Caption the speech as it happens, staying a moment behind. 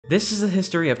This is the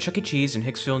history of Chuck E. Cheese in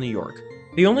Hicksville, New York.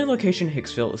 The only location in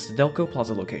Hicksville is the Delco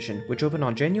Plaza location, which opened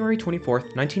on January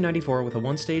 24th, 1994 with a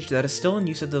one-stage that is still in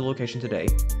use at the location today.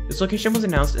 This location was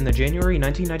announced in the January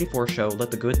 1994 show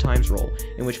Let the Good Times Roll,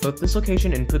 in which both this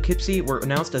location and Poughkeepsie were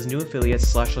announced as new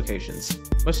affiliates/locations.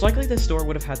 Most likely this store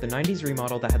would have had the 90s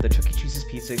remodel that had the Chuck E. Cheese's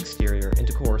pizza exterior and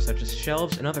decor such as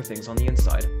shelves and other things on the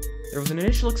inside. There was an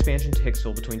initial expansion to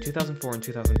Hicksville between 2004 and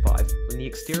 2005, when the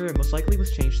exterior most likely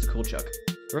was changed to Cool Chuck.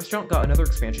 The restaurant got another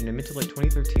expansion in mid to late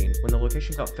 2013 when the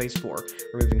location got Phase 4,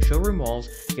 removing showroom walls,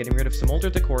 getting rid of some older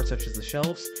decor such as the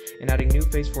shelves, and adding new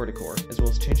Phase 4 decor, as well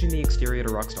as changing the exterior to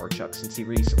Rockstar Chuck since he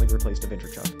recently replaced Avenger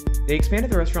Chuck. They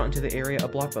expanded the restaurant into the area a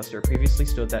Blockbuster previously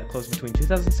stood that closed between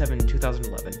 2007 and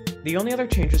 2011. The only other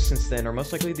changes since then are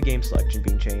most likely the game selection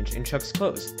being changed and Chuck's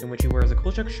clothes, in which he wears a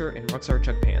Cool Chuck shirt and Rockstar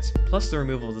Chuck pants, plus the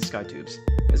removal of the sky tubes.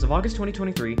 As of August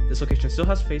 2023, this location still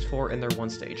has Phase 4 in their one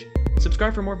stage.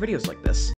 Subscribe for more videos like this.